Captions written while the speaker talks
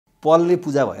पलले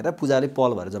पूजा भएर पूजाले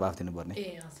पल भएर जवाफ दिनुपर्ने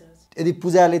यदि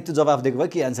पूजाले त्यो जवाफ दिएको भए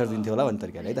के एन्सर दिन्थ्यो होला भन्ने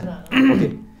तरिकाले है त ओके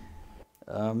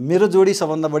मेरो जोडी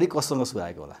सबभन्दा बढी कसँग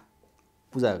सुहाएको होला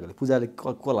पूजाले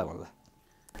कसलाई भन्ला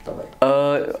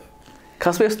तपाईँ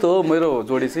खासमा यस्तो हो मेरो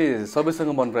जोडी चाहिँ सबैसँग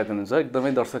मन पराइदिनुहुन्छ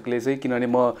एकदमै दर्शकले चाहिँ किनभने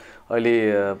म अहिले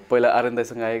पहिला आर्यन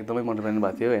दाइसँग आए एकदमै मन पराइदिनु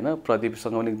भएको थियो होइन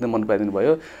प्रदीपसँग पनि एकदम मन पराइदिनु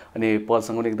भयो अनि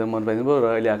पलसँग पनि एकदम मन पराइदिनु भयो र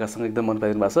अहिले आकाशसँग एकदम मन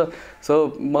पराइदिनु भएको छ सो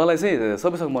मलाई चाहिँ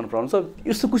सबैसँग मन पराउनु छ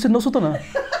यस्तो क्वेसन नसोध न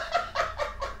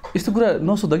यस्तो कुरा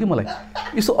नसोध कि मलाई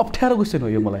यस्तो अप्ठ्यारो क्वेसन हो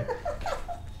यो मलाई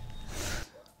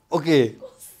ओके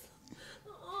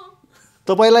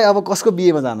तपाईँलाई अब कसको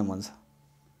बिहेमा जानु मन छ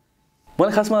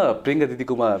मलाई खासमा प्रियङ्का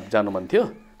दिदीकोमा जानु मन थियो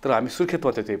तर हामी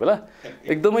सुर्खेतमा थियो त्यही बेला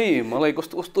एकदमै मलाई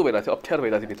कस्तो कस्तो भइरहेको थियो अप्ठ्यारो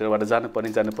भइरहेको थियो भित्रबाट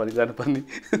जानुपर्ने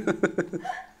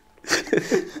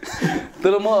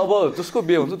तर म अब जसको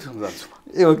बिहे हुन्छ त्यसमा जान्छु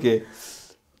ए ओके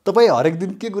तपाईँ हरेक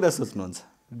दिन के कुरा सोच्नुहुन्छ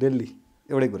डेली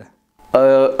एउटै कुरा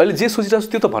अहिले जे सोचिरहेको छु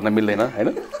त्यो त भन्न मिल्दैन होइन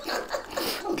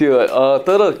त्यो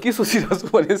तर के सोचिरहेको छु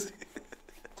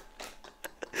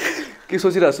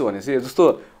भनेपछि जस्तो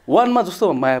वानमा जस्तो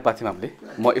माया पाथ्यौँ हामीले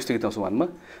म यस्तो गीत गाउँछु वानमा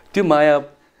त्यो माया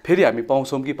फेरि हामी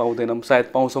पाउँछौँ कि पाउँदैनौँ सायद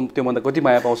पाउँछौँ त्योभन्दा कति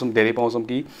माया पाउँछौँ धेरै पाउँछौँ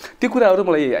कि त्यो कुराहरू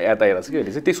मलाई याद आइरहेको छ कि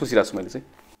अहिले चाहिँ त्यही सोचिरहेको छु मैले चाहिँ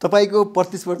तपाईँको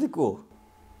प्रतिस्पर्धी को हो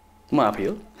म आफै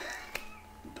हो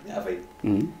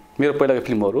मेरो पहिलाको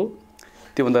फिल्महरू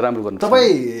त्योभन्दा राम्रो गर्नु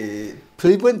तपाईँ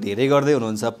फिल्म पनि धेरै गर्दै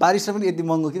हुनुहुन्छ पारिश्रमिक पनि यति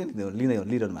महँगो किन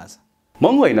लिइरहनु भएको छ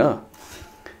महँगो होइन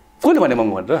कसले भने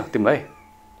महँगो भनेर तिमीलाई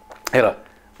हेर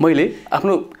मैले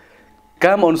आफ्नो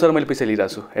काम अनुसार मैले पैसा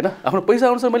लिइरहेको छु होइन आफ्नो पैसा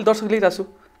अनुसार मैले दर्शक लिइरहेको छु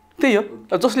त्यही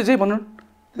हो जसले जे भन्नु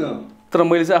तर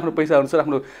मैले चाहिँ आफ्नो पैसा अनुसार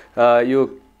आफ्नो यो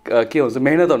के भन्छ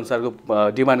मेहनत अनुसारको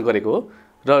डिमान्ड गरेको हो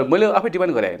र मैले आफै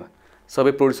डिमान्ड गरेँ होइन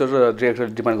सबै प्रोड्युसर र डिरेक्टर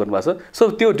डिमान्ड गर्नुभएको छ सो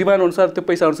त्यो डिमान्ड अनुसार त्यो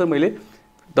पैसा अनुसार मैले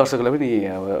दर्शकलाई पनि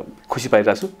खुसी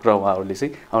पाइरहेको छु र उहाँहरूले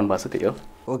चाहिँ आउनु भएको छ त्यही हो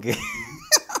okay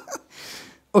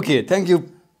okay thank you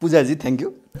पूजाजी thank you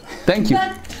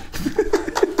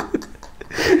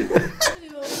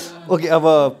okay अब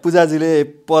पूजाजीले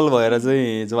पल भएर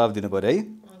चाहिँ जवाब दिनु पर्यो है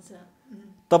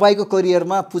तपाईँको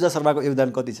करियरमा पूजा शर्माको योगदान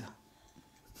कति छ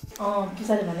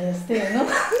पूजाले भने जस्तै हैन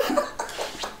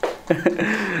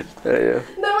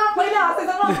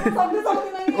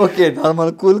ओके नर्मल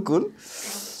कुल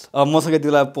मसँग यति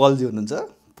बेला पलजी हुनुहुन्छ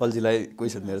पलजीलाई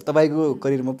क्वेसन मेरो तपाईँको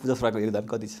करियरमा पूजा शर्माको योगदान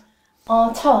कति छ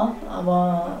अब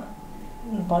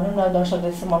भनौँ न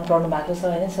दर्शकले मन पराउनु भएको छ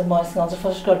होइन म यसमा चाहिँ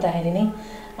फर्स्ट गर्दाखेरि नै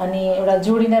अनि एउटा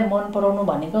जोडीलाई मन पराउनु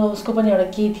भनेको उसको पनि एउटा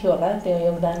के थियो होला त्यो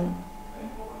योगदान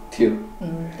थियो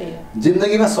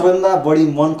जिन्दगीमा सबैभन्दा बढी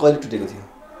मन कहिले टुटेको थियो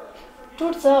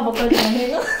टुट्छ अब कहिले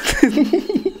होइन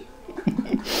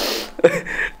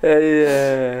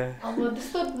अब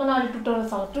त्यस्तो मलाई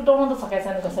टुटाउन त सकेको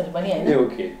छैन कसरी पनि होइन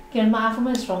किनभने म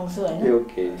आफूमै स्ट्रङ छु होइन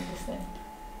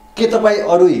के तपाईँ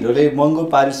अरू हिरोले महँगो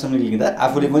पारिश्रमिक लिँदा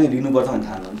आफूले पनि लिनुपर्छ भने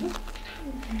ठान्नुहुन्छ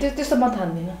त्यस्तो म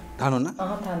ठान्दिनँ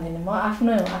ठान्नुहुन्न म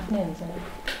आफ्नै हुन्छ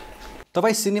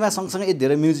तपाईँ सिनेमा सँगसँगै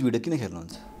धेरै म्युजिक भिडियो किन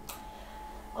खेल्नुहुन्छ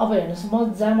अब हेर्नुहोस् म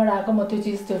जहाँबाट आएको म त्यो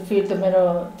चिज त्यो फिल्ड त मेरो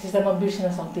चिजलाई म बिर्सिन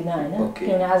सक्दिनँ होइन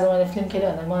किनभने आज मैले फिल्म खेलेँ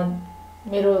भन्दा म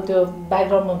मेरो त्यो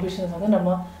ब्याकग्राउन्ड म बिर्सिन सक्दिनँ म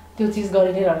त्यो चिज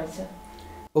गरि नै रहेछ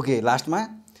ओके लास्टमा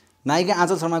नायिका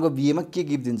आँचल शर्माको बिहेमा के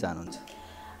गिफ्ट दिन चाहनुहुन्छ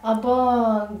अब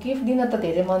गिफ्ट दिन त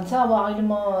धेरै मन छ अब अहिले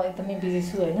म एकदमै बिजी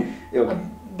छु होइन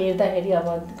भेट्दाखेरि अब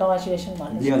कङ्ग्रेचुलेसन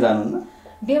भन्नु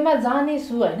बिहेमा जाने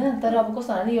छु होइन तर अब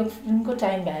कस्तो भने यो फिल्मको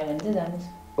टाइम भ्यायो भने चाहिँ जानेछु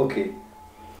ओके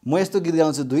म यस्तो गीत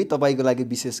गाउँछु दुई तपाईँको लागि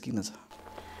विशेष किन छ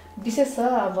विशेष छ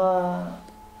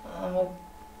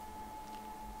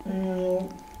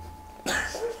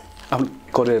अब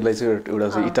करियरलाई चाहिँ एउटा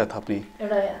इटा थप्ने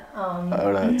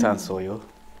एउटा चान्स हो यो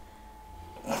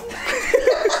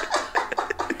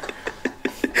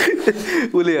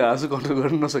उसले हाँसु कन्ट्रोल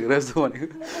गर्न नसकेर यस्तो भनेको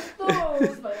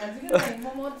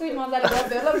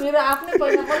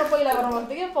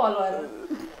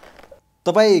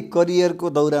तपाईँ करियरको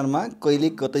दौरानमा कहिले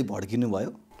कतै भड्किनु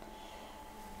भयो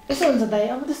यसो हुन्छ दाइ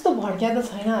अब त्यस्तो भड्किया त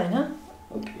छैन होइन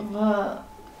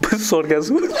सर्क्या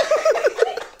छु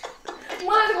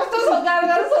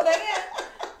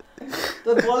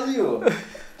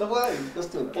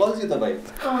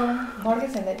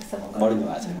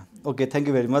okay thank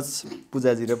you very much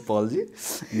पूजाजी र पलजी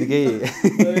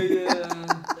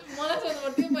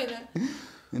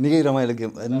निकै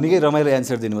रमाइलो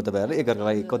एन्सर दिनुभयो तपाईँहरूले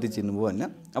एकअर्कालाई कति चिन्नुभयो होइन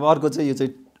अब अर्को चाहिँ यो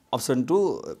चाहिँ अप्सन 2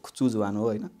 चुज वान हो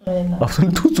होइन अप्सन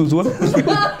 2 चुज वान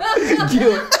के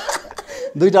हो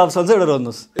दुईटा अप्सन छ एउटा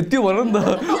रोज्नुहोस् त्यो भन नि त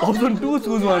अप्सन 2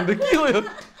 चुज वान त के हो यो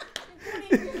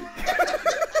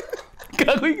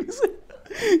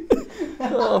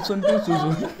अप्सन 2 चुज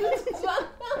वान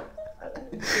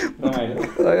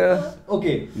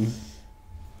ओके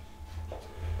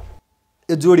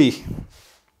यो जोडी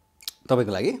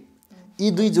तपाईँको लागि यी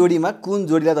दुई जोडीमा कुन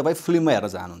जोडीलाई तपाईँ फिल्ममा हेर्न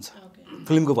चाहनुहुन्छ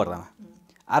फिल्मको पर्दामा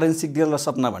आर्यन सिग्देल र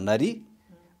सपना भण्डारी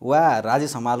वा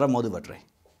राजेश हमाल र मधु भट्टराई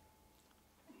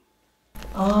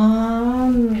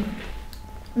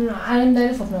आर्यन दाइ र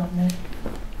सपना भण्डारी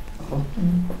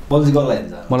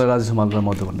मलाई राजेश हमाल र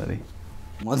मधु भण्डारी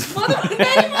मधु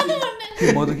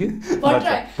मधु के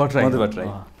भट्टराई मधु भट्टराई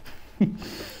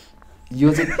यो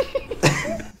चाहिँ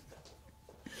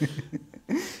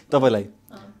तपाईँलाई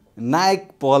नायक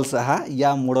पल शाह या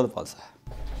मोडल पल शाह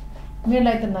मेरो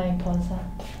लागि त नायक पल शाह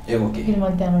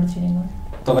किनभने त्यहाँबाट चिनेको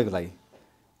तपाईँको लागि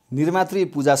निर्मात्री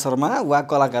पूजा शर्मा वा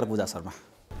कलाकार पूजा शर्मा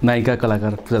नायिका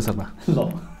कलाकार पूजा शर्मा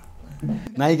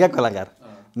नायिका कलाकार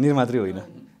निर्मात्री होइन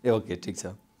ए ओके ठिक छ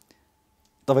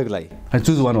तपाईँको लागि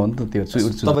चुज वान हो नि त त्यो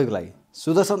तपाईँको लागि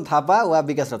सुदर्शन थापा वा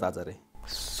विकास रथ आचार्य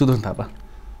सुदर्शन थापा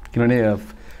किनभने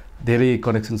धेरै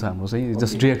कनेक्सन छ हाम्रो चाहिँ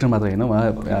जस्ट डिरेक्टर मात्र होइन उहाँ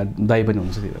दाइ पनि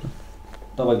हुनुहुन्छ त्यही भएर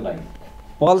तपाईँको लागि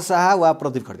पल शाह वा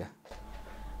प्रदीप खड्का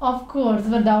अफकोर्स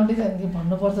बट डाउटै छैन कि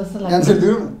भन्नुपर्छ जस्तो लाग्छ एन्सर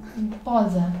दिनु पल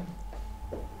शाह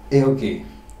ए ओके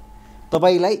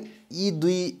तपाईँलाई यी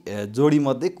दुई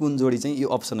जोडीमध्ये कुन जोडी चाहिँ यो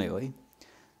अप्सनै हो है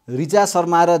रिचा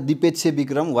शर्मा र दिपेक्षे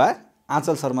विक्रम वा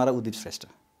आँचल शर्मा र उदिप श्रेष्ठ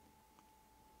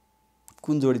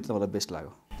कुन जोडी तपाईँलाई बेस्ट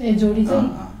लाग्यो ए जोडी चाहिँ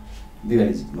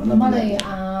मलाई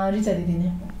रिचा दिदी नै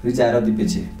रिचा र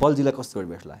दिपेक्षे पलजीलाई कस्तो जोडी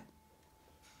बेस्ट लाग्यो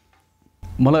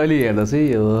मलाई अहिले हेर्दा चाहिँ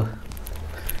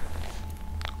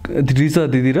रिचा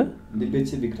दिदी र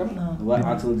दिपेक्षे विक्रम वा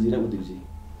आँचलजी र उदिपजी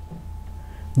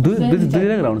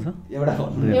दुईजना गराउनु छ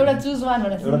एउटा चुज वान हो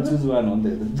नि त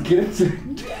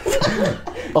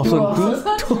अप्सन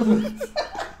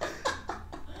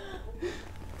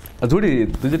 2 जोडी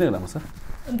दुईजना गराउनु छ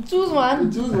चुज वान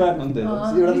हो नि त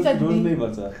एउटा जोड्नै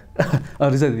पर्छ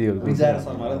रिचा दिदीहरु रिचा र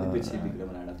शर्मा र दिपेक्षे विक्रम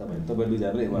राणा तपाईँ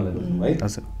दुईजनाले उहाँलाई रोज्नु है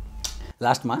हजुर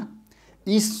लास्टमा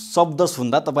यी शब्द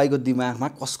सुन्दा तपाईँको दिमागमा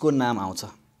कसको नाम आउँछ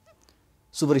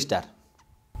सुपरस्टार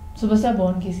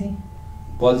भुवन केसी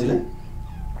पलजीलाई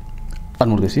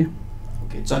अनमोल केसी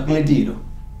ओके चकलेटी हिरो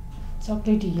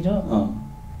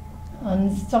अनि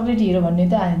चकलेटी हिरो भन्ने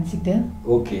त आर्यन सिग्देल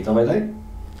ओके तपाईँलाई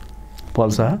पल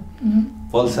शाह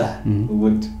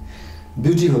गुड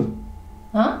ब्युटिफुल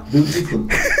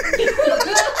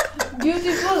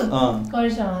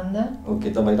करिश्मा आनन्द ओके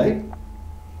तपाईँलाई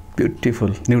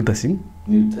ब्युटिफुल निरुता सिंह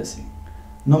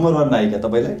नम्बर 1 नायिका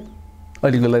तपाईँलाई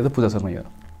अहिलेको लागि त पूजा शर्मा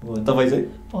हो तपाईँ चाहिँ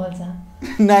पल शाह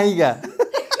नायिका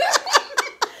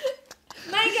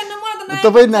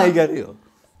तपाईँ नायिका रे हो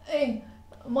ए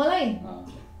मलाई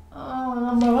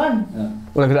नम्बर 1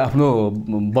 उसलाई फेरि आफ्नो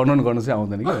वर्णन गर्न चाहिँ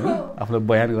आउँदैन कि आफ्नो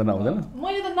बयान गर्न आउँदैन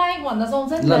मैले त नायक भन्न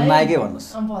सक्छु नि ल नायकै भन्नुस्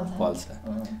पल शाह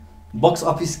बक्स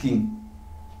अफिस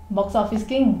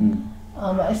किङ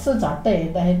यसो झट्टै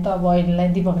हेर्दाखेरि त अब अहिलेलाई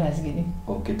दीपक राजगिरी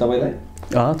ओके तपाईँलाई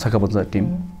छक्का पञ्चा टिम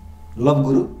लभ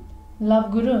गुरु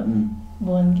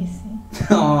भुवन केसी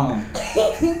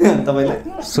तपाईँलाई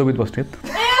सोभित बस्नेत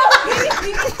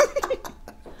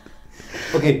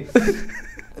ओके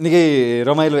निकै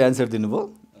रमाइलो एन्सर दिनुभयो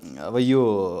अब यो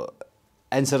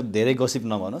एन्सर धेरै गसिप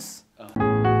नभनोस्